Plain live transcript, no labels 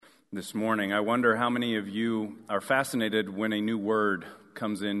this morning. I wonder how many of you are fascinated when a new word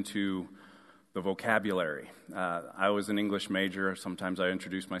comes into the vocabulary. I was an English major. Sometimes I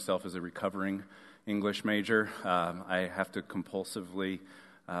introduce myself as a recovering English major. I have to compulsively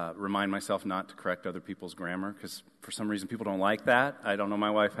remind myself not to correct other people's grammar because for some reason people don't like that. I don't know,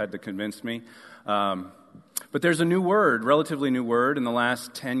 my wife had to convince me. But there's a new word, relatively new word in the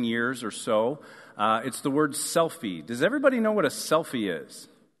last 10 years or so. It's the word selfie. Does everybody know what a selfie is?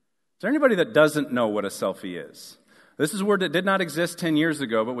 Is there anybody that doesn't know what a selfie is? This is a word that did not exist 10 years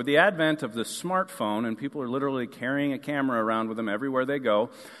ago, but with the advent of the smartphone, and people are literally carrying a camera around with them everywhere they go,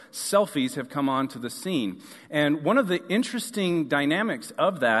 selfies have come onto the scene. And one of the interesting dynamics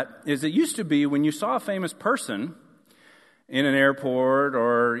of that is it used to be when you saw a famous person in an airport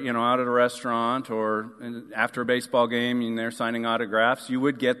or, out at a restaurant or after a baseball game and they're signing autographs, you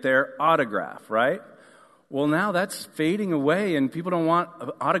would get their autograph, right? Well, now that's fading away, and people don't want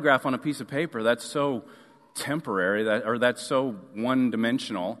an autograph on a piece of paper. That's so temporary, that's so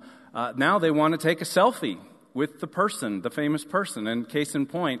one-dimensional. Now they want to take a selfie with the person, the famous person. And case in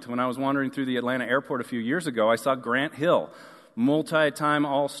point, when I was wandering through the Atlanta airport a few years ago, I saw Grant Hill, multi-time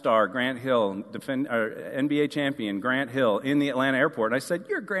All-Star Grant Hill, NBA champion Grant Hill in the Atlanta airport. And I said,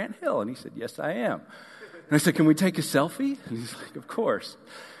 "You're Grant Hill." And he said, "Yes, I am." And I said, "Can we take a selfie?" And he's like, "Of course."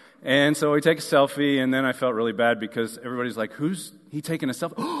 And so we take a selfie, and then I felt really bad because everybody's like, "Who's he taking a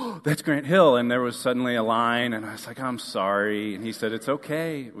selfie?" "Oh, that's Grant Hill." And there was suddenly a line, and I was like, "I'm sorry." And he said, "It's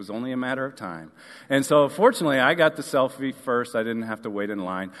okay. It was only a matter of time." And so fortunately, I got the selfie first. I didn't have to wait in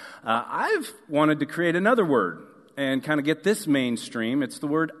line. I've wanted to create another word and kind of get this mainstream. It's the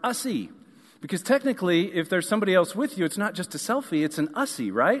word ussy. Because technically, if there's somebody else with you, it's not just a selfie, it's an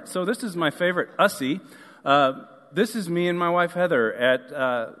ussy, right? So this is my favorite ussy. This is me and my wife Heather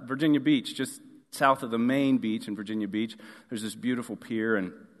at Virginia Beach, just south of the main beach in Virginia Beach. There's this beautiful pier,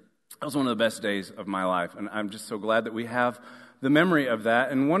 and that was one of the best days of my life. And I'm just so glad that we have the memory of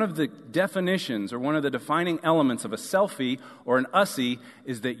that. And one of the definitions or one of the defining elements of a selfie or an ussy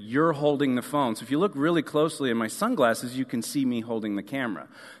is that you're holding the phone. So if you look really closely in my sunglasses, you can see me holding the camera.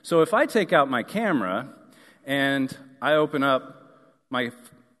 So if I take out my camera and I open up my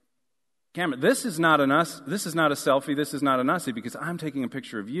camera, this is not a selfie, this is not an ussy because I'm taking a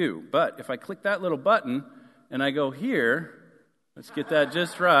picture of you. But if I click that little button and I go here, let's get that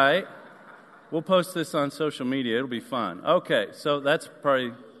just right. We'll post this on social media. It'll be fun. Okay, so that's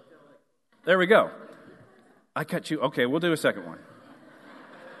probably, there we go. I cut you. Okay, we'll do a second one.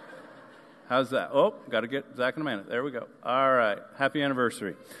 How's that? Oh, got to get Zach and Amanda. There we go. All right, happy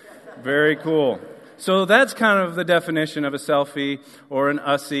anniversary. Very cool. So that's kind of the definition of a selfie or an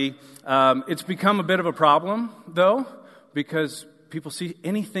ussy. It's become a bit of a problem, though, because people see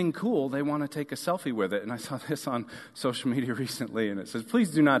anything cool, they want to take a selfie with it. And I saw this on social media recently, and it says,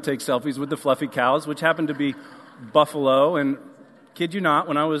 "Please do not take selfies with the fluffy cows," which happened to be buffalo. And kid you not,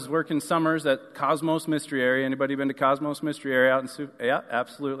 when I was working summers at Cosmos Mystery Area, anybody been to Cosmos Mystery Area out in yeah,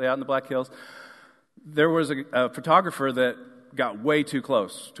 absolutely, out in the Black Hills, there was a photographer that got way too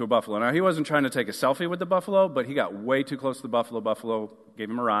close to a buffalo. Now, he wasn't trying to take a selfie with the buffalo, but he got way too close to the buffalo. Buffalo gave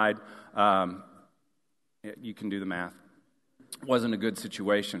him a ride. You can do the math. Wasn't a good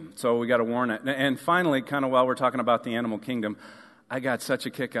situation. So we got to warn it. And finally, kind of while we're talking about the animal kingdom, I got such a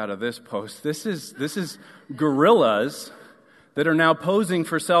kick out of this post. This is gorillas that are now posing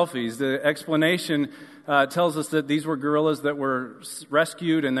for selfies. The explanation tells us that these were gorillas that were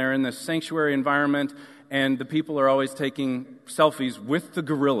rescued, and they're in this sanctuary environment, and the people are always taking selfies with the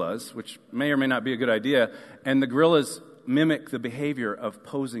gorillas, which may or may not be a good idea, and the gorillas mimic the behavior of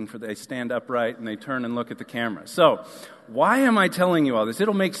posing for they stand upright and they turn and look at the camera. So, why am I telling you all this?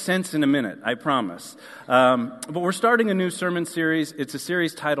 It'll make sense in a minute, I promise. But we're starting a new sermon series. It's a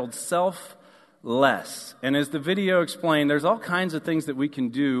series titled Selfless. And as the video explained, there's all kinds of things that we can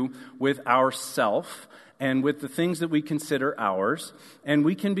do with our self and with the things that we consider ours, and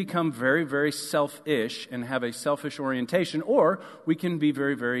we can become very, very selfish and have a selfish orientation, or we can be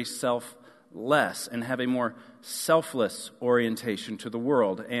very, very selfless and have a more selfless orientation to the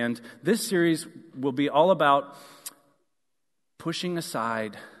world. And this series will be all about pushing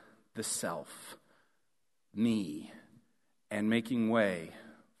aside the self, me, and making way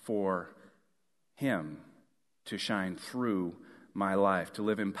for Him to shine through my life, to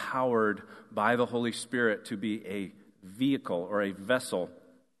live empowered by the Holy Spirit, to be a vehicle or a vessel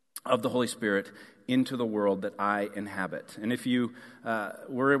of the Holy Spirit into the world that I inhabit. And if you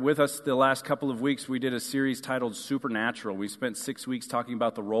were with us the last couple of weeks, we did a series titled Supernatural. We spent 6 weeks talking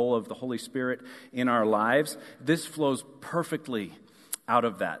about the role of the Holy Spirit in our lives. This flows perfectly out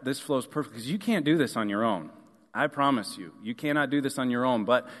of that. This flows perfectly, because you can't do this on your own. I promise you. You cannot do this on your own,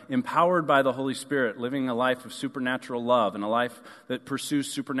 but empowered by the Holy Spirit, living a life of supernatural love and a life that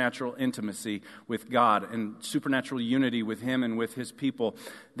pursues supernatural intimacy with God and supernatural unity with Him and with His people,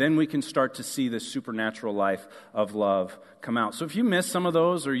 then we can start to see this supernatural life of love come out. So if you missed some of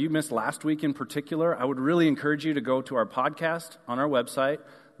those, or you missed last week in particular, I would really encourage you to go to our podcast on our website,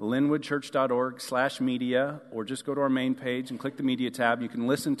 linwoodchurch.org/media, or just go to our main page and click the media tab. You can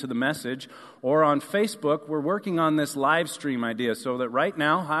listen to the message. Or on Facebook, we're working on this live stream idea so that right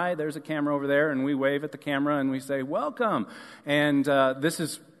now, hi, there's a camera over there, and we wave at the camera and we say, welcome. And this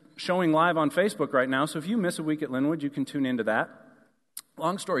is showing live on Facebook right now, so if you miss a week at Linwood, you can tune into that.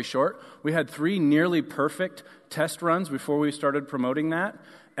 Long story short, we had 3 nearly perfect test runs before we started promoting that.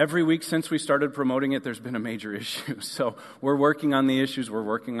 Every week since we started promoting it, there's been a major issue. So we're working on the issues. We're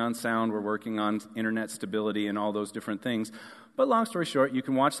working on sound. We're working on internet stability and all those different things. But long story short, you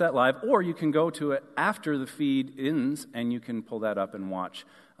can watch that live, or you can go to it after the feed ends, and you can pull that up and watch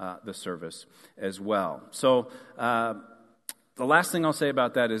the service as well. So the last thing I'll say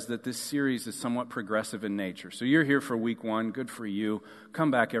about that is that this series is somewhat progressive in nature. So you're here for week 1. Good for you.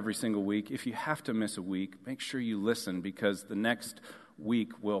 Come back every single week. If you have to miss a week, make sure you listen, because the next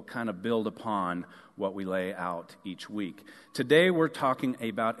week will kind of build upon what we lay out each week. Today we're talking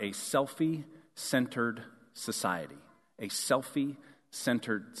about a selfie-centered society. A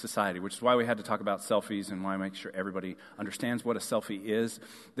selfie-centered society, which is why we had to talk about selfies and why I make sure everybody understands what a selfie is.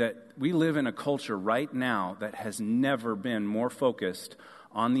 That we live in a culture right now that has never been more focused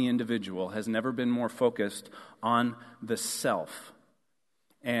on the individual, has never been more focused on the self.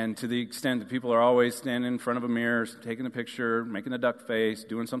 And to the extent that people are always standing in front of a mirror, taking a picture, making a duck face,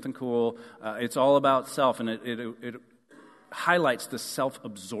 doing something cool, it's all about self, and it highlights the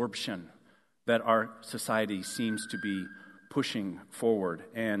self-absorption that our society seems to be pushing forward.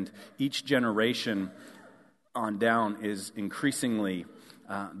 And each generation on down is increasingly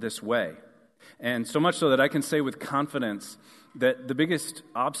this way. And so much so that I can say with confidence that the biggest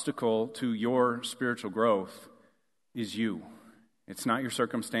obstacle to your spiritual growth is you. It's not your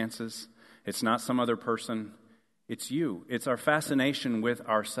circumstances. It's not some other person. It's you. It's our fascination with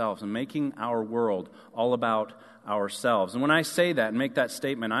ourselves and making our world all about ourselves. And when I say that and make that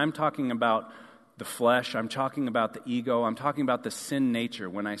statement, I'm talking about the flesh. I'm talking about the ego. I'm talking about the sin nature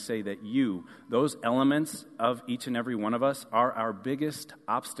when I say that you, those elements of each and every one of us, are our biggest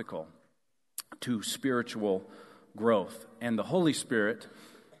obstacle to spiritual growth. And the Holy Spirit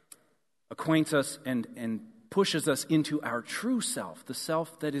acquaints us and pushes us into our true self, the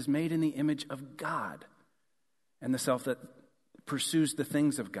self that is made in the image of God, and the self that pursues the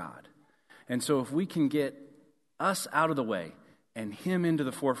things of God. And so if we can get us out of the way and Him into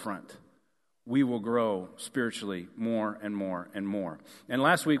the forefront, we will grow spiritually more and more and more. And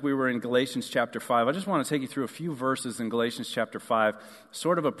last week we were in Galatians chapter 5. I just want to take you through a few verses in Galatians chapter 5,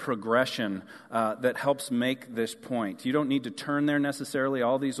 sort of a progression that helps make this point. You don't need to turn there necessarily.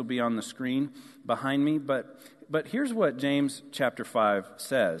 All these will be on the screen behind me. But here's what James chapter 5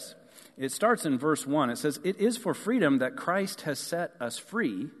 says. It starts in verse 1. It says, "It is for freedom that Christ has set us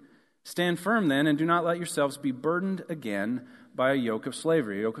free. Stand firm then, and do not let yourselves be burdened again by a yoke of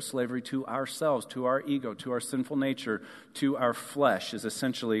slavery to ourselves, to our ego, to our sinful nature, to our flesh," is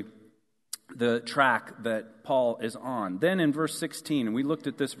essentially the track that Paul is on. Then in verse 16, and we looked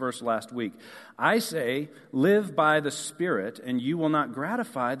at this verse last week, "I say, live by the Spirit, and you will not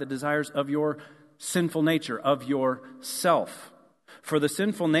gratify the desires of your sinful nature, of your self. For the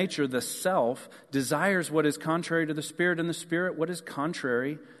sinful nature, the self, desires what is contrary to the Spirit, and the Spirit what is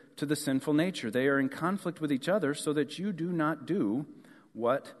contrary to the sinful nature. They are in conflict with each other, so that you do not do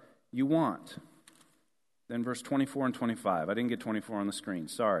what you want." Then verse 24 and 25. I didn't get 24 on the screen,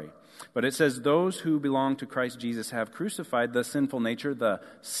 sorry. But it says, "Those who belong to Christ Jesus have crucified the sinful nature, the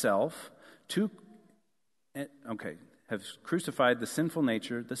self, have crucified the sinful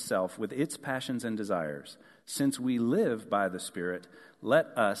nature, the self, with its passions and desires. Since we live by the Spirit, let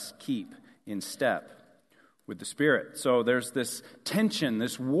us keep in step with the Spirit." So there's this tension,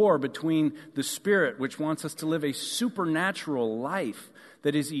 this war between the Spirit, which wants us to live a supernatural life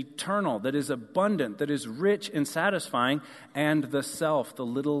that is eternal, that is abundant, that is rich and satisfying, and the self, the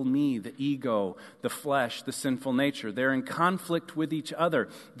little me, the ego, the flesh, the sinful nature. They're in conflict with each other.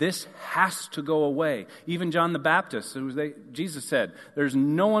 This has to go away. Even John the Baptist, Jesus said, "There's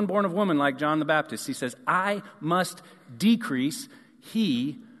no one born of woman like John the Baptist." He says, "I must decrease,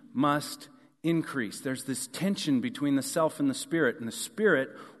 He must increase." There's this tension between the self and the Spirit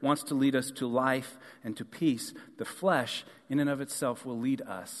wants to lead us to life and to peace. The flesh, in and of itself, will lead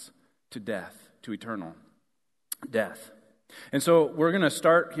us to death, to eternal death. And so we're going to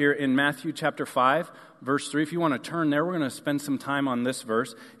start here in Matthew chapter 5. verse 3. If you want to turn there, we're going to spend some time on this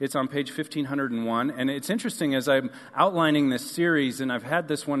verse. It's on page 1501. And it's interesting as I'm outlining this series, and I've had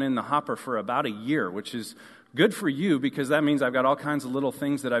this one in the hopper for about a year, which is good for you because that means I've got all kinds of little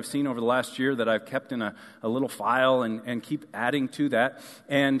things that I've seen over the last year that I've kept in a little file and keep adding to that.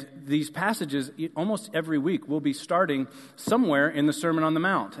 And these passages, almost every week, will be starting somewhere in the Sermon on the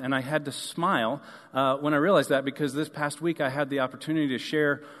Mount. And I had to smile when I realized that because this past week I had the opportunity to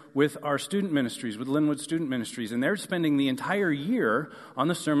share with our student ministries, with Linwood Student Ministries, and they're spending the entire year on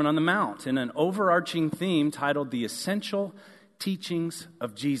the Sermon on the Mount in an overarching theme titled The Essential Teachings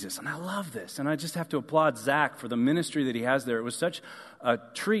of Jesus. And I love this. And I just have to applaud Zach for the ministry that he has there. It was such a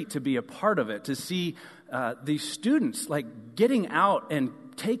treat to be a part of it, to see these students like getting out and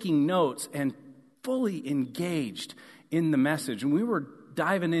taking notes and fully engaged in the message. And we were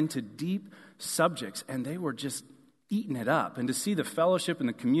diving into deep subjects and they were just eating it up. And to see the fellowship and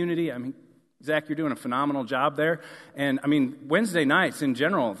the community, I mean, Zach, you're doing a phenomenal job there. And I mean, Wednesday nights in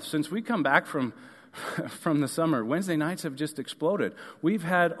general, since we come back from the summer, Wednesday nights have just exploded. We've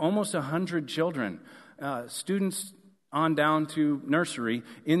had almost 100 children, students on down to nursery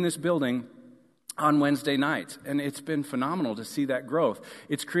in this building on Wednesday nights. And it's been phenomenal to see that growth.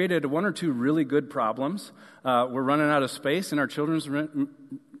 It's created one or two really good problems. We're running out of space in our children's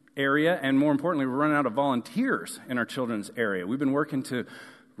area, and more importantly, we're running out of volunteers in our children's area. We've been working to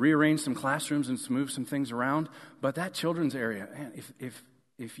rearrange some classrooms and move some things around, but that children's area, man,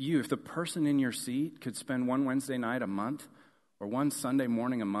 if the person in your seat could spend one Wednesday night a month or one Sunday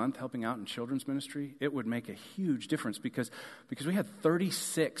morning a month helping out in children's ministry, it would make a huge difference because we had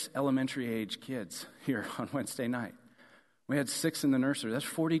 36 elementary age kids here on Wednesday night. We had 6 in the nursery. That's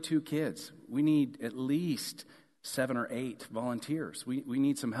 42 kids. We need at least 7 or 8 volunteers. We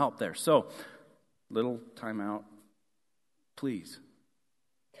need some help there. So, little timeout, please.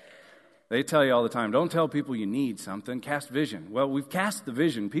 They tell you all the time, don't tell people you need something, cast vision. Well, we've cast the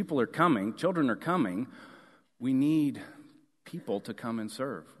vision. People are coming. Children are coming. We need people to come and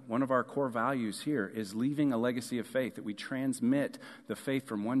serve. One of our core values here is leaving a legacy of faith, that we transmit the faith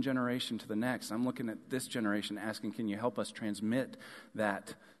from one generation to the next. I'm looking at this generation asking, can you help us transmit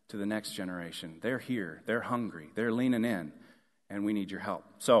that to the next generation? They're here. They're hungry. They're leaning in, and we need your help.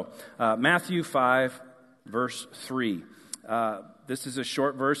 So, Matthew 5, verse 3. This is a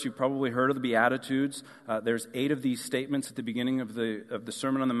short verse. You've probably heard of the Beatitudes. There's 8 of these statements at the beginning of the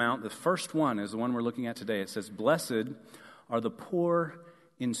Sermon on the Mount. The first one is the one we're looking at today. It says, "Blessed are the poor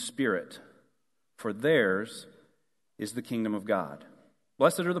in spirit, for theirs is the kingdom of God."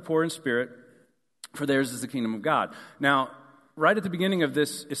 Blessed are the poor in spirit, for theirs is the kingdom of God. Now, right at the beginning of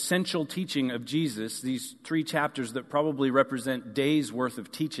this essential teaching of Jesus, these 3 chapters that probably represent days' worth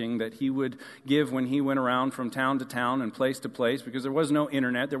of teaching that he would give when he went around from town to town and place to place, because there was no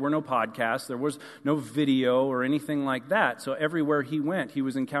internet, there were no podcasts, there was no video or anything like that. So everywhere he went, he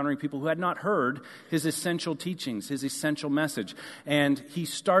was encountering people who had not heard his essential teachings, his essential message. And he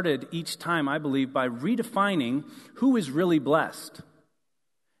started each time, I believe, by redefining who is really blessed.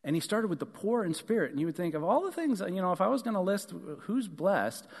 And he started with the poor in spirit. And you would think of all the things, if I was going to list who's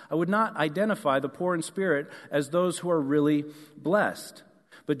blessed, I would not identify the poor in spirit as those who are really blessed.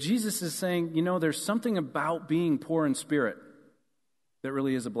 But Jesus is saying, there's something about being poor in spirit that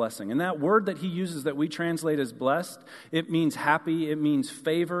really is a blessing. And that word that he uses that we translate as blessed, it means happy, it means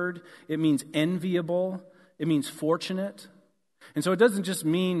favored, it means enviable, it means fortunate. And so it doesn't just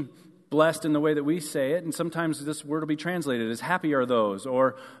mean blessed in the way that we say it, and sometimes this word will be translated as happy are those,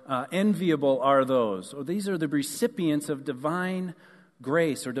 or enviable are those, or these are the recipients of divine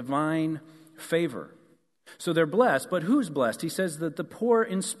grace or divine favor. So they're blessed, but who's blessed? He says that the poor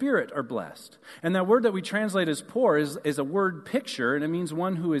in spirit are blessed. And that word that we translate as poor is a word picture, and it means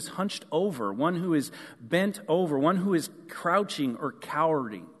one who is hunched over, one who is bent over, one who is crouching or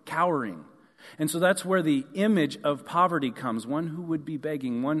cowering. And so that's where the image of poverty comes. One who would be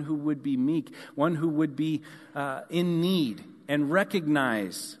begging, one who would be meek, one who would be in need and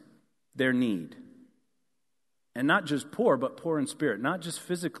recognize their need. And not just poor, but poor in spirit. Not just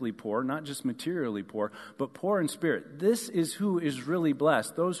physically poor, not just materially poor, but poor in spirit. This is who is really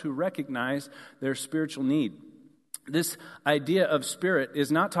blessed, those who recognize their spiritual need. This idea of spirit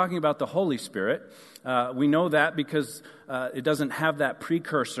is not talking about the Holy Spirit. We know that because it doesn't have that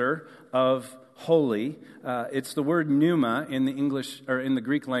precursor of holy. It's the word pneuma in the English or in the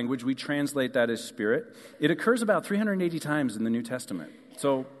Greek language. We translate that as spirit. It occurs about 380 times in the New Testament.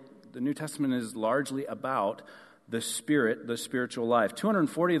 So the New Testament is largely about the Spirit, the spiritual life.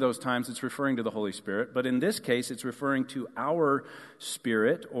 240 of those times it's referring to the Holy Spirit, but in this case it's referring to our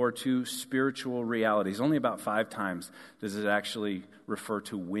spirit or to spiritual realities. Only about 5 times does it actually refer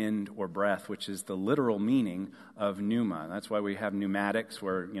to wind or breath, which is the literal meaning of pneuma. That's why we have pneumatics,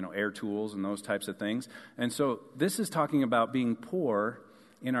 where, air tools and those types of things. And so this is talking about being poor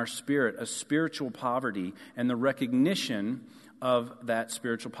in our spirit, a spiritual poverty, and the recognition of that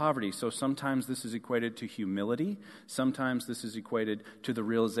spiritual poverty. So sometimes this is equated to humility. Sometimes this is equated to the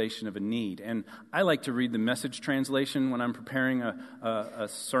realization of a need. And I like to read the Message translation when I'm preparing a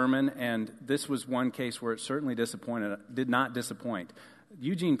sermon, and this was one case where it certainly did not disappoint.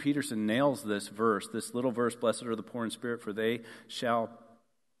 Eugene Peterson nails this verse, this little verse, "Blessed are the poor in spirit, for they shall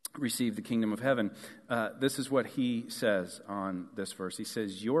receive the kingdom of heaven." This is what he says on this verse. He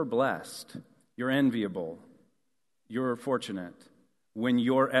says, "You're blessed, you're enviable, you're fortunate when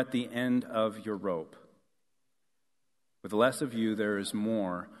you're at the end of your rope. With less of you, there is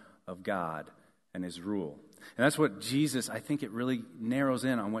more of God and His rule." And that's what Jesus, I think it really narrows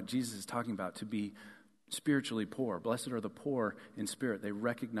in on what Jesus is talking about, to be spiritually poor. Blessed are the poor in spirit. They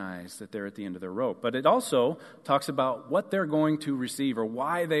recognize that they're at the end of their rope. But it also talks about what they're going to receive, or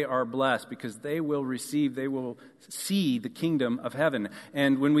why they are blessed, because they will see the kingdom of heaven.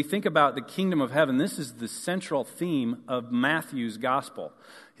 And when we think about the kingdom of heaven, this is the central theme of Matthew's gospel.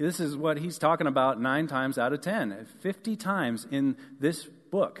 This is what he's talking about 9 times out of 10. 50 times in this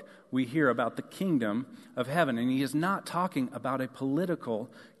book, we hear about the kingdom of heaven. And he is not talking about a political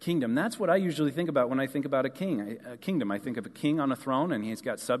kingdom. That's what I usually think about when I think about a kingdom. I think of a king on a throne, and he's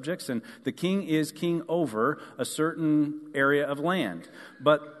got subjects, and the king is king over a certain area of land.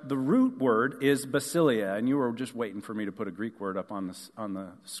 But the root word is basileia, and you were just waiting for me to put a Greek word up on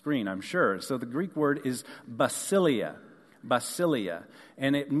the screen, I'm sure. So the Greek word is basileia,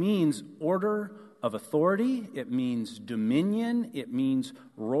 and it means order of authority, it means dominion, it means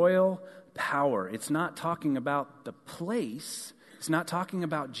royal power. It's not talking about the place, it's not talking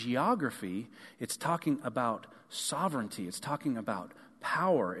about geography, it's talking about sovereignty, it's talking about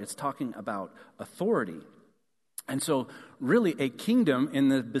power, it's talking about authority. And so really a kingdom, in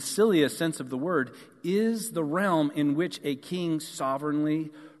the basileia sense of the word, is the realm in which a king sovereignly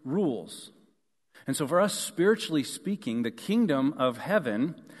rules. And so for us, spiritually speaking, the kingdom of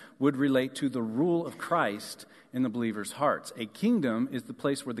heaven would relate to the rule of Christ in the believer's hearts. A kingdom is the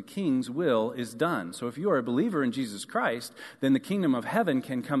place where the king's will is done. So if you are a believer in Jesus Christ, then the kingdom of heaven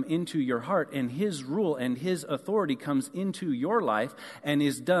can come into your heart, and His rule and His authority comes into your life and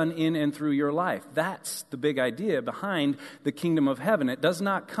is done in and through your life. That's the big idea behind the kingdom of heaven. It does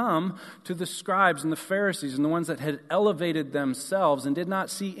not come to the scribes and the Pharisees and the ones that had elevated themselves and did not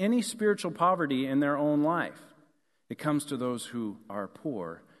see any spiritual poverty in their own life. It comes to those who are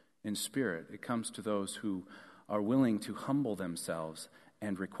poor in spirit. It comes to those who are willing to humble themselves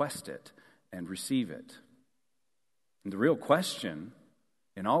and request it and receive it. And the real question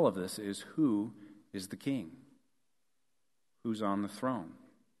in all of this is, who is the king? Who's on the throne?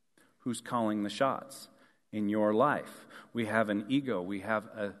 Who's calling the shots in your life? We have an ego, we have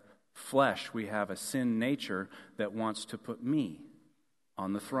a flesh, we have a sin nature that wants to put me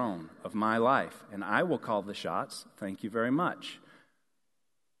on the throne of my life, and I will call the shots. Thank you very much.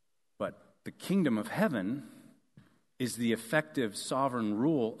 But the kingdom of heaven is the effective sovereign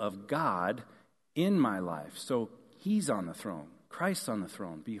rule of God in my life. So He's on the throne. Christ's on the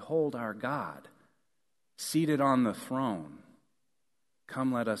throne. Behold our God, seated on the throne.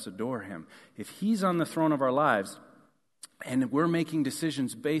 Come, let us adore Him. If He's on the throne of our lives, and we're making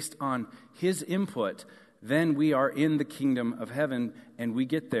decisions based on His input, then we are in the kingdom of heaven, and we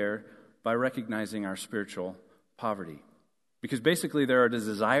get there by recognizing our spiritual poverty. Because basically there are the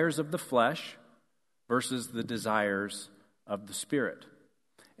desires of the flesh versus the desires of the Spirit.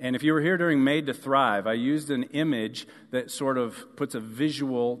 And if you were here during Made to Thrive, I used an image that sort of puts a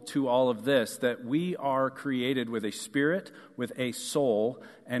visual to all of this, that we are created with a spirit, with a soul,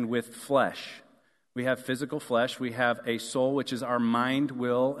 and with flesh. We have physical flesh, we have a soul, which is our mind,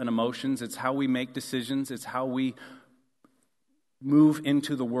 will, and emotions. It's how we make decisions, it's how we move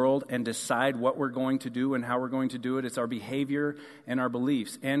into the world and decide what we're going to do and how we're going to do it. It's our behavior and our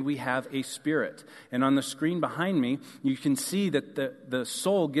beliefs. And we have a spirit. And on the screen behind me, you can see that the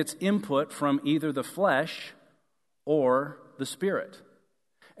soul gets input from either the flesh or the spirit.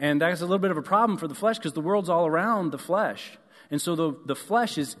 And that's a little bit of a problem for the flesh, because the world's all around the flesh. And so the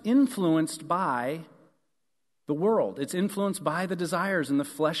flesh is influenced by the world. It's influenced by the desires and the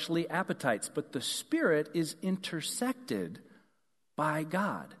fleshly appetites. But the Spirit is intersected by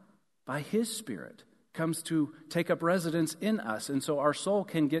God, by His Spirit, comes to take up residence in us. And so our soul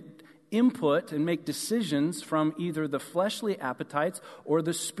can get input and make decisions from either the fleshly appetites or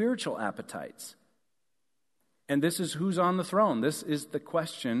the spiritual appetites. And this is who's on the throne. This is the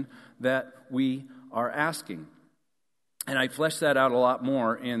question that we are asking. And I fleshed that out a lot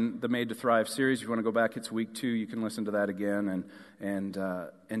more in the Made to Thrive series. If you want to go back, it's week 2. You can listen to that again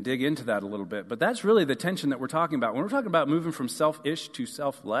and dig into that a little bit. But that's really the tension that we're talking about. When we're talking about moving from selfish to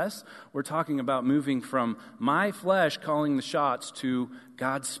selfless, we're talking about moving from my flesh calling the shots to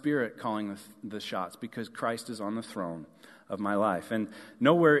God's Spirit calling the shots, because Christ is on the throne of my life. And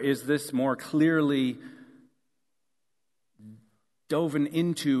nowhere is this more clearly dove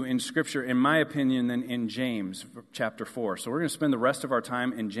into in Scripture, in my opinion, than in James chapter 4. So we're going to spend the rest of our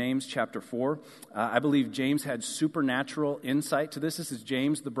time in James chapter 4. I believe James had supernatural insight to this. This is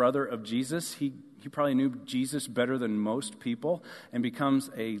James, the brother of Jesus. He probably knew Jesus better than most people and becomes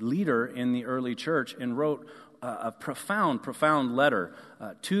a leader in the early church and wrote a profound letter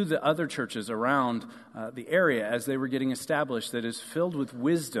to the other churches around the area as they were getting established that is filled with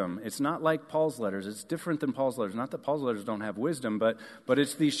wisdom. It's not like Paul's letters. It's different than Paul's letters. Not that Paul's letters don't have wisdom, but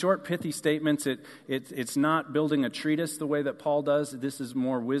it's these short, pithy statements. It's not building a treatise the way that Paul does. This is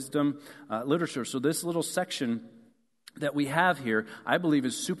more wisdom literature. So this little section that we have here, I believe,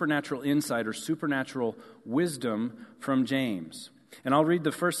 is supernatural insight or supernatural wisdom from James. And I'll read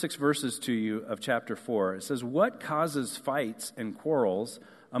the first 6 verses to you of chapter 4. It says, "What causes fights and quarrels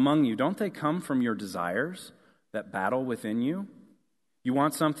among you? Don't they come from your desires that battle within you? You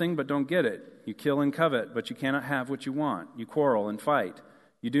want something but don't get it. You kill and covet, but you cannot have what you want. You quarrel and fight.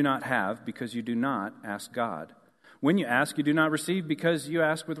 You do not have because you do not ask God. When you ask, you do not receive because you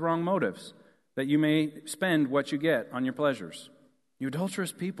ask with wrong motives, that you may spend what you get on your pleasures. You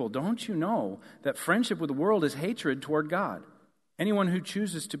adulterous people, don't you know that friendship with the world is hatred toward God? Anyone who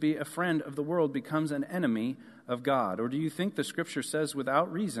chooses to be a friend of the world becomes an enemy of God. Or do you think the Scripture says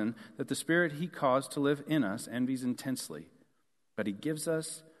without reason that the Spirit He caused to live in us envies intensely? But He gives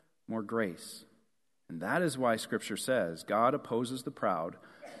us more grace. And that is why Scripture says God opposes the proud,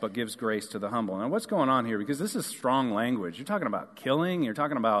 but gives grace to the humble." Now, what's going on here? Because this is strong language. You're talking about killing. You're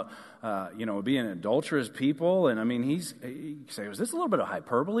talking about, being adulterous people. And I mean, you say, was this a little bit of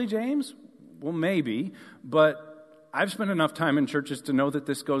hyperbole, James? Well, maybe, but I've spent enough time in churches to know that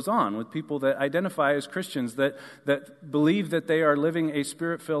this goes on with people that identify as Christians, that believe that they are living a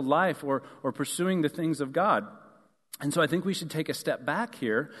Spirit-filled life or pursuing the things of God. And so I think we should take a step back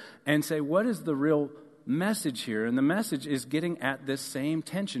here and say, what is the real message here? And the message is getting at this same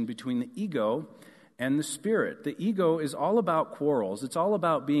tension between the ego and the spirit. The ego is all about quarrels. It's all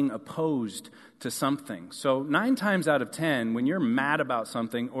about being opposed to something. So 9 times out of 10, when you're mad about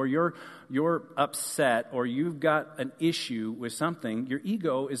something or you're upset or you've got an issue with something, your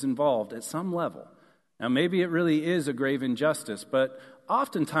ego is involved at some level. Now, maybe it really is a grave injustice, but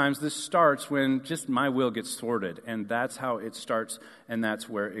oftentimes this starts when just my will gets thwarted, and that's how it starts, and that's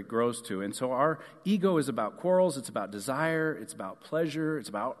where it grows to. And so our ego is about quarrels, it's about desire, it's about pleasure, it's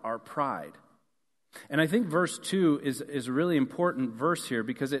about our pride. And I think verse 2 is a really important verse here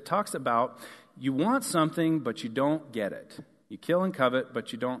because it talks about you want something, but you don't get it. You kill and covet,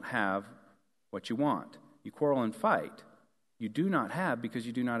 but you don't have what you want. You quarrel and fight. You do not have because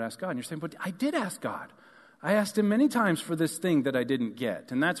you do not ask God. And you're saying, but I did ask God. I asked Him many times for this thing that I didn't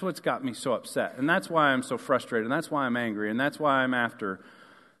get. And that's what's got me so upset. And that's why I'm so frustrated. And that's why I'm angry. And that's why I'm after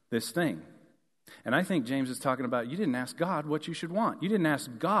this thing. And I think James is talking about you didn't ask God what you should want. You didn't ask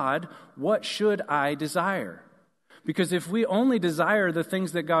God, what should I desire? Because if we only desire the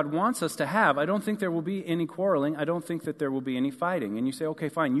things that God wants us to have, I don't think there will be any quarreling. I don't think that there will be any fighting. And you say, okay,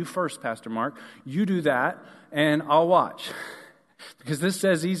 fine, you first, Pastor Mark. You do that, and I'll watch. Because this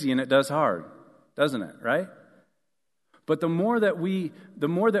says easy and it does hard, doesn't it, right? But the more that we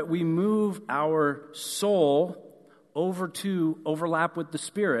move our soul over to overlap with the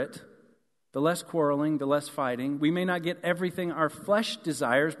Spirit, the less quarreling, the less fighting. We may not get everything our flesh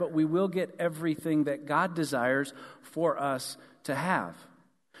desires, but we will get everything that God desires for us to have.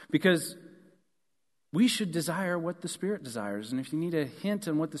 Because we should desire what the Spirit desires. And if you need a hint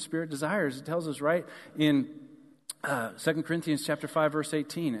on what the Spirit desires, it tells us right in 2 Corinthians chapter 5, verse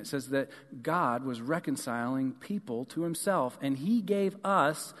 18. It says that God was reconciling people to Himself, and He gave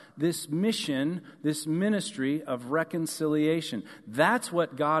us this mission, this ministry of reconciliation. That's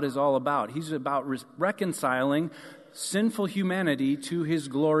what God is all about. He's about reconciling sinful humanity to His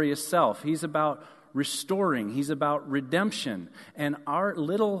glorious self. He's about restoring. He's about redemption. And our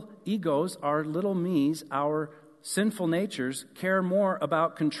little egos, our little me's, our sinful natures care more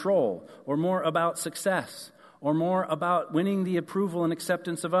about control or more about success or more about winning the approval and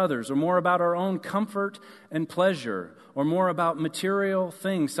acceptance of others, or more about our own comfort and pleasure, or more about material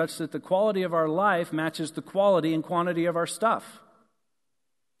things such that the quality of our life matches the quality and quantity of our stuff.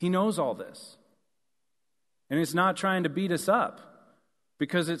 He knows all this. And it's not trying to beat us up,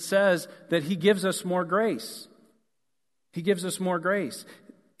 because it says that He gives us more grace. He gives us more grace.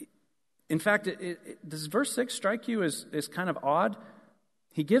 In fact, does verse 6 strike you as kind of odd?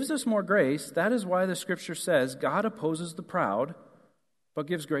 He gives us more grace. That is why the Scripture says God opposes the proud, but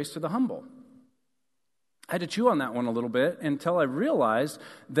gives grace to the humble. I had to chew on that one a little bit until I realized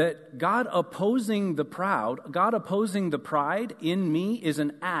that God opposing the proud, God opposing the pride in me is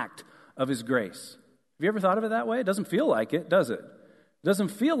an act of His grace. Have you ever thought of it that way? It doesn't feel like it, does it? It doesn't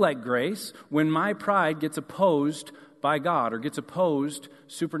feel like grace when my pride gets opposed by God or gets opposed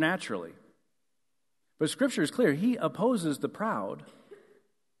supernaturally. But Scripture is clear. He opposes the proud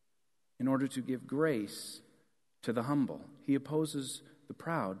in order to give grace to the humble. He opposes the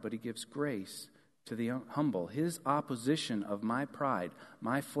proud, but He gives grace to the humble. His opposition of my pride,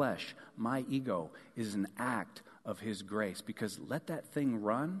 my flesh, my ego is an act of His grace. Because let that thing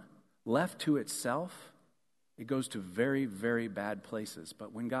run, left to itself, it goes to very, very bad places.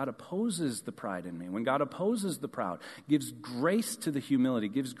 But when God opposes the pride in me, when God opposes the proud, gives grace to the humility,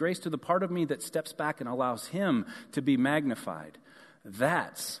 gives grace to the part of me that steps back and allows Him to be magnified,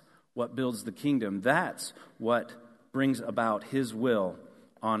 that's what builds the kingdom. That's what brings about His will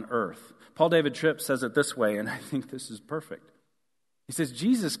on earth. Paul David Tripp says it this way, and I think this is perfect. He says,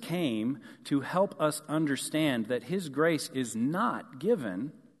 Jesus came to help us understand that His grace is not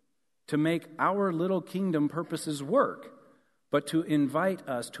given to make our little kingdom purposes work, but to invite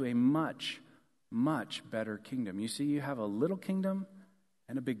us to a much, much better kingdom. You see, you have a little kingdom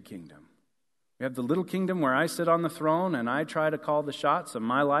and a big kingdom. We have the little kingdom where I sit on the throne and I try to call the shots of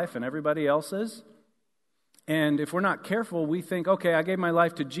my life and everybody else's. And if we're not careful, we think, okay, I gave my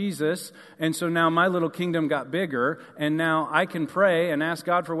life to Jesus, and so now my little kingdom got bigger, and now I can pray and ask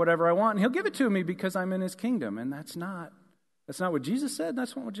God for whatever I want, and He'll give it to me because I'm in His kingdom. And that's not what Jesus said.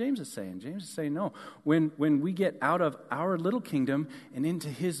 That's not what James is saying. James is saying, no. When we get out of our little kingdom and into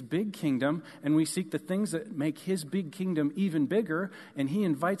His big kingdom, and we seek the things that make His big kingdom even bigger, and He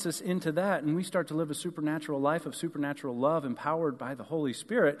invites us into that, and we start to live a supernatural life of supernatural love empowered by the Holy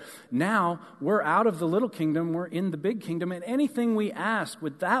Spirit, now we're out of the little kingdom, we're in the big kingdom, and anything we ask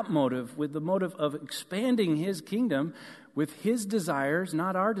with that motive, with the motive of expanding His kingdom, with His desires,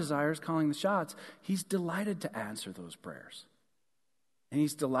 not our desires, calling the shots, He's delighted to answer those prayers. And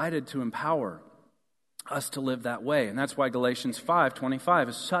He's delighted to empower us to live that way. And that's why Galatians 5:25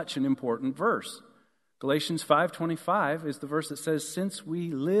 is such an important verse. Galatians 5:25 is the verse that says, since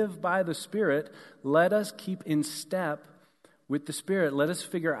we live by the Spirit, let us keep in step with the Spirit. Let us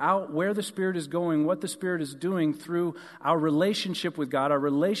figure out where the Spirit is going, what the Spirit is doing through our relationship with God, our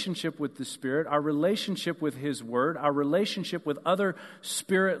relationship with the Spirit, our relationship with His Word, our relationship with other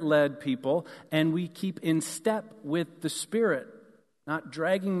Spirit-led people, and we keep in step with the Spirit. Not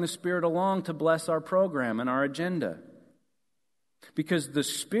dragging the Spirit along to bless our program and our agenda. Because the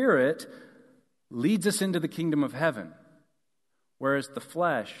Spirit leads us into the kingdom of heaven, whereas the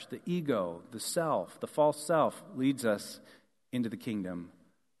flesh, the ego, the self, the false self leads us into the kingdom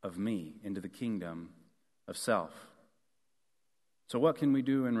of me, into the kingdom of self. So what can we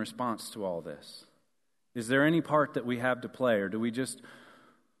do in response to all this? Is there any part that we have to play, or do we just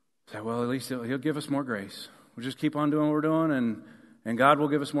say, well, at least He'll give us more grace. We'll just keep on doing what we're doing, and God will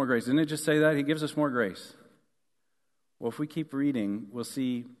give us more grace. Didn't it just say that? He gives us more grace. Well, if we keep reading, we'll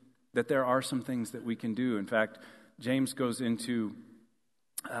see that there are some things that we can do. In fact, James goes into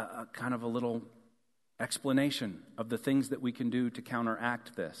a kind of a little explanation of the things that we can do to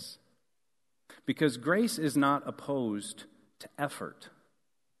counteract this. Because grace is not opposed to effort.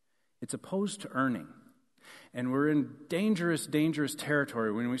 It's opposed to earning. And we're in dangerous, dangerous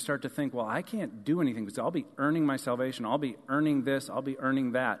territory when we start to think, well, I can't do anything because I'll be earning my salvation. I'll be earning this. I'll be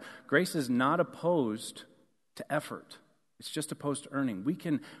earning that. Grace is not opposed to effort. It's just opposed to earning.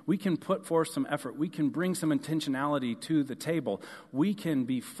 We can put forth some effort. We can bring some intentionality to the table. We can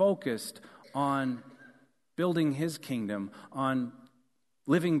be focused on building His kingdom, on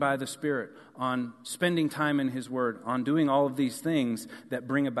living by the Spirit, on spending time in His Word, on doing all of these things that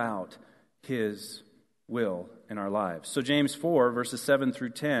bring about His will in our lives. So James 4, verses 7 through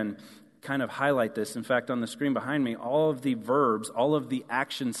 10 kind of highlight this. In fact, on the screen behind me, all of the verbs, all of the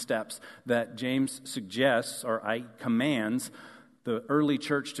action steps that James suggests or commands the early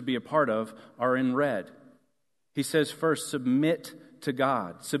church to be a part of are in red. He says first, submit to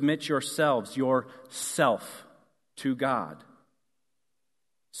God. Submit yourselves, yourself to God.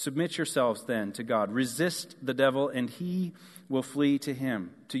 Submit yourselves then to God. Resist the devil, and he will flee to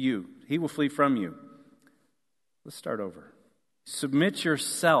you. He will flee from you. Let's start over. Submit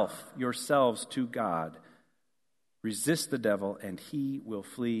yourselves to God. Resist the devil, and he will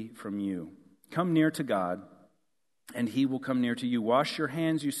flee from you. Come near to God, and he will come near to you. Wash your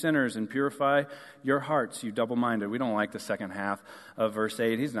hands, you sinners, and purify your hearts, you double-minded. We don't like the second half of verse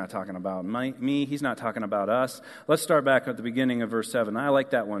 8. He's not talking about me. He's not talking about us. Let's start back at the beginning of verse 7. I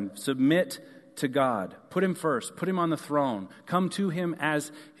like that one. Submit to God. Put him first. Put him on the throne. Come to him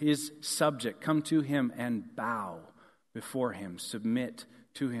as his subject. Come to him and bow before him. Submit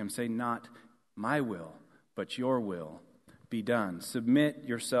to him. Say, not my will, but your will be done. Submit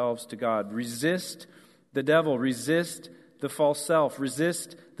yourselves to God. Resist the devil. Resist the false self.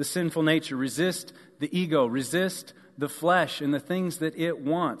 Resist the sinful nature. Resist the ego. Resist the flesh and the things that it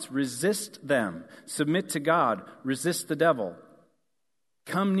wants. Resist them. Submit to God. Resist the devil.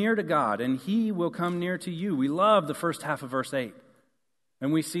 Come near to God, and he will come near to you. We love the first half of verse 8.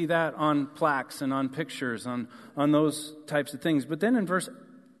 And we see that on plaques and on pictures, on those types of things. But then in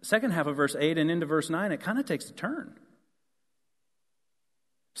second half of verse 8 and into verse 9, it kind of takes a turn.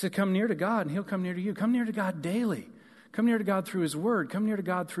 He said, come near to God, and he'll come near to you. Come near to God daily. Come near to God through his word. Come near to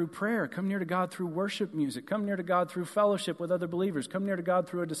God through prayer. Come near to God through worship music. Come near to God through fellowship with other believers. Come near to God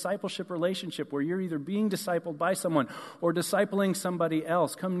through a discipleship relationship where you're either being discipled by someone or discipling somebody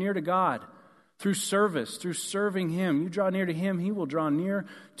else. Come near to God through service, through serving him. You draw near to him, he will draw near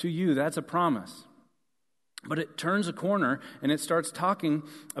to you. That's a promise. But it turns a corner and it starts talking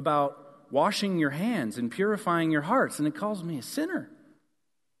about washing your hands and purifying your hearts. And it calls me a sinner.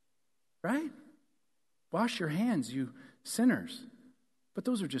 Right? Wash your hands, you sinners. But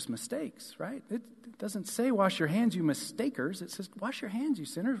those are just mistakes, right? It doesn't say wash your hands, you mistakers. It says wash your hands, you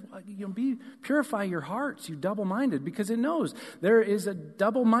sinners. Purify your hearts, you double-minded, because it knows there is a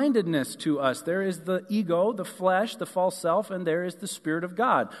double-mindedness to us. There is the ego, the flesh, the false self, and there is the Spirit of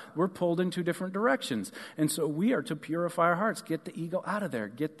God. We're pulled in two different directions. And so we are to purify our hearts. Get the ego out of there.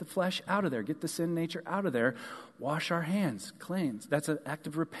 Get the flesh out of there. Get the sin nature out of there. Wash our hands, cleanse. That's an act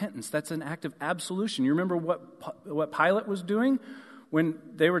of repentance. That's an act of absolution. You remember what Pilate was doing? When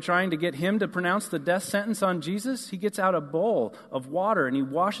they were trying to get him to pronounce the death sentence on Jesus, he gets out a bowl of water and he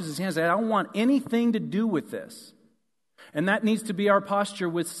washes his hands. I don't want anything to do with this. And that needs to be our posture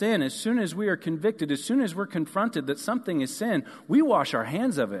with sin. As soon as we are convicted, as soon as we're confronted that something is sin, we wash our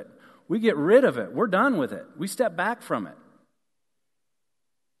hands of it. We get rid of it. We're done with it. We step back from it.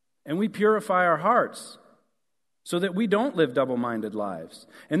 And we purify our hearts so that we don't live double-minded lives.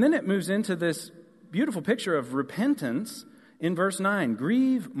 And then it moves into this beautiful picture of repentance. In verse 9,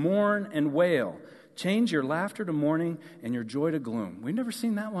 grieve, mourn, and wail. Change your laughter to mourning and your joy to gloom. We've never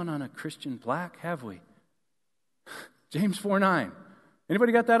seen that one on a Christian plaque, have we? James 4:9.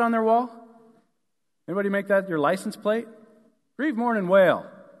 Anybody got that on their wall? Anybody make that your license plate? Grieve, mourn, and wail.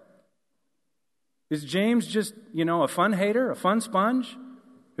 Is James just, a fun hater, a fun sponge?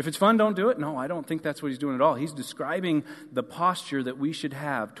 If it's fun, don't do it. No, I don't think that's what he's doing at all. He's describing the posture that we should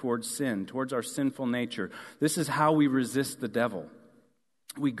have towards sin, towards our sinful nature. This is how we resist the devil.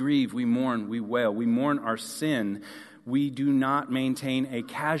 We grieve, we mourn, we wail. We mourn our sin. We do not maintain a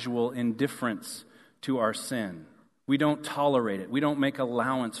casual indifference to our sin. We don't tolerate it. We don't make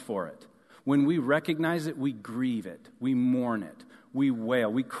allowance for it. When we recognize it, we grieve it. We mourn it. We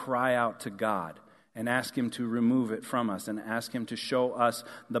wail. We cry out to God and ask him to remove it from us and ask him to show us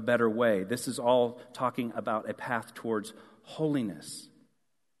the better way. This is all talking about a path towards holiness.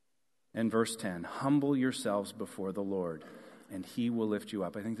 And verse 10, humble yourselves before the Lord, and he will lift you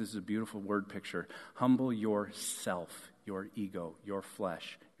up. I think this is a beautiful word picture. Humble yourself, your ego, your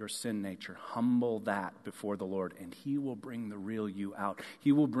flesh, your sin nature. Humble that before the Lord, and he will bring the real you out.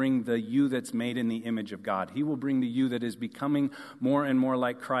 He will bring the you that's made in the image of God. He will bring the you that is becoming more and more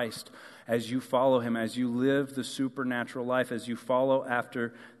like Christ as you follow him, as you live the supernatural life, as you follow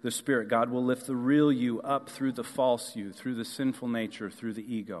after the Spirit. God will lift the real you up through the false you, through the sinful nature, through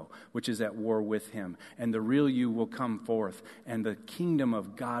the ego, which is at war with him. And the real you will come forth, and the kingdom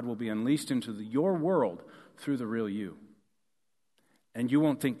of God will be unleashed into your world through the real you. And you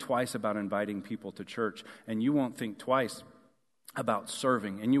won't think twice about inviting people to church, and you won't think twice about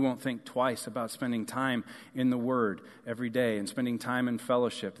serving, and you won't think twice about spending time in the Word every day and spending time in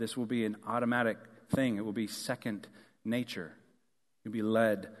fellowship. This will be an automatic thing. It will be second nature. You'll be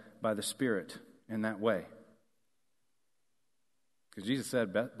led by the Spirit in that way. Because Jesus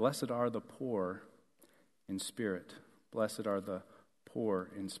said, blessed are the poor in spirit. Blessed are the poor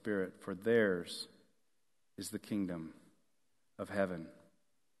in spirit, for theirs is the kingdom of heaven.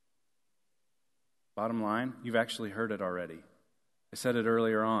 Bottom line, you've actually heard it already. I said it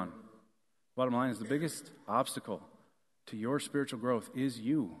earlier on. Bottom line is the biggest obstacle to your spiritual growth is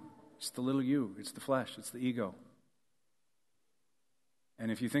you. It's the little you. It's the flesh. It's the ego.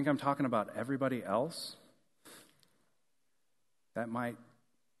 And if you think I'm talking about everybody else, that might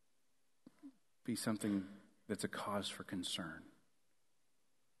be something that's a cause for concern.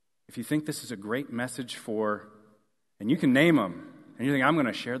 If you think this is a great message for, and you can name them, and you think, I'm going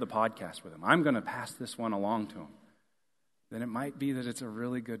to share the podcast with them, I'm going to pass this one along to them, then it might be that it's a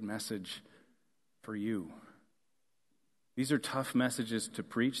really good message for you. These are tough messages to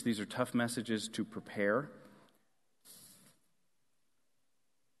preach. These are tough messages to prepare.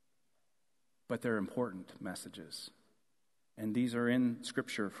 But they're important messages. And these are in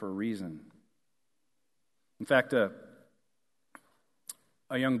Scripture for a reason. In fact, a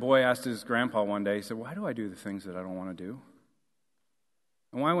young boy asked his grandpa one day, he said, why do I do the things that I don't want to do?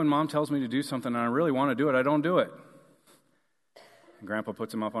 And why when Mom tells me to do something and I really want to do it, I don't do it? And Grandpa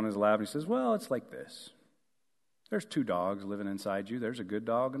puts him up on his lap and he says, well, it's like this. There's two dogs living inside you. There's a good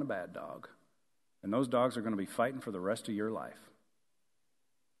dog and a bad dog. And those dogs are going to be fighting for the rest of your life.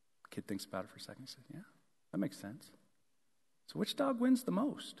 The kid thinks about it for a second. He says, yeah, that makes sense. So which dog wins the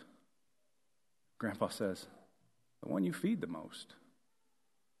most? Grandpa says, the one you feed the most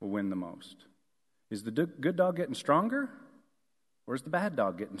will win the most. Is the good dog getting stronger? Or is the bad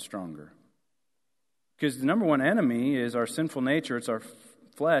dog getting stronger? Because the number one enemy is our sinful nature. It's our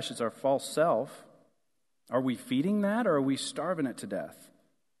flesh. It's our false self. Are we feeding that or are we starving it to death?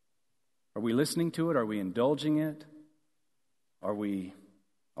 Are we listening to it? Are we indulging it? Are we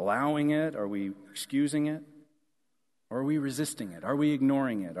allowing it? Are we excusing it? Or are we resisting it? Are we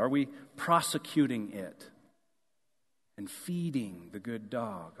ignoring it? Are we prosecuting it? And feeding the good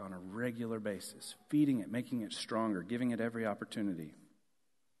dog on a regular basis. Feeding it, making it stronger, giving it every opportunity.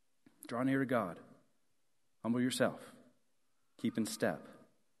 Draw near to God. Humble yourself. Keep in step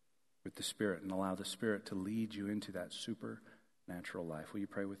with the Spirit and allow the Spirit to lead you into that supernatural life. Will you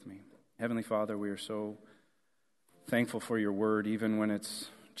pray with me? Heavenly Father, we are so thankful for your word, even when it's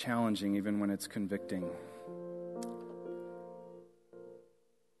challenging, even when it's convicting.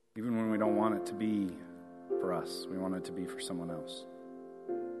 Even when we don't want it to be for us. We want it to be for someone else.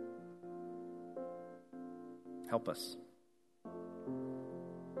 Help us.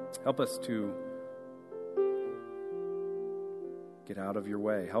 Help us to get out of your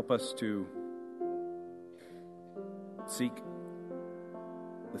way. Help us to seek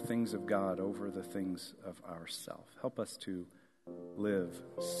the things of God over the things of ourself. Help us to live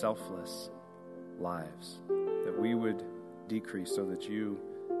selfless lives, that we would decrease so that you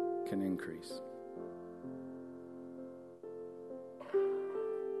can increase.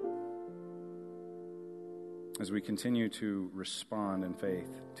 As we continue to respond in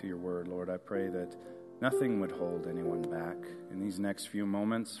faith to your word, Lord, I pray that nothing would hold anyone back in these next few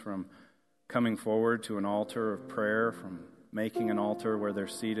moments from coming forward to an altar of prayer, from making an altar where they're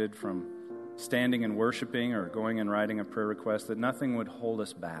seated, from standing and worshiping or going and writing a prayer request, that nothing would hold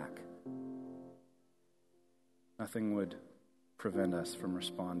us back. Nothing would prevent us from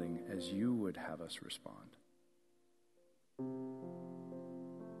responding as you would have us respond.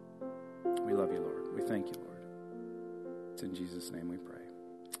 We love you, Lord. We thank you, Lord. It's in Jesus' name we pray.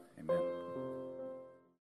 Amen.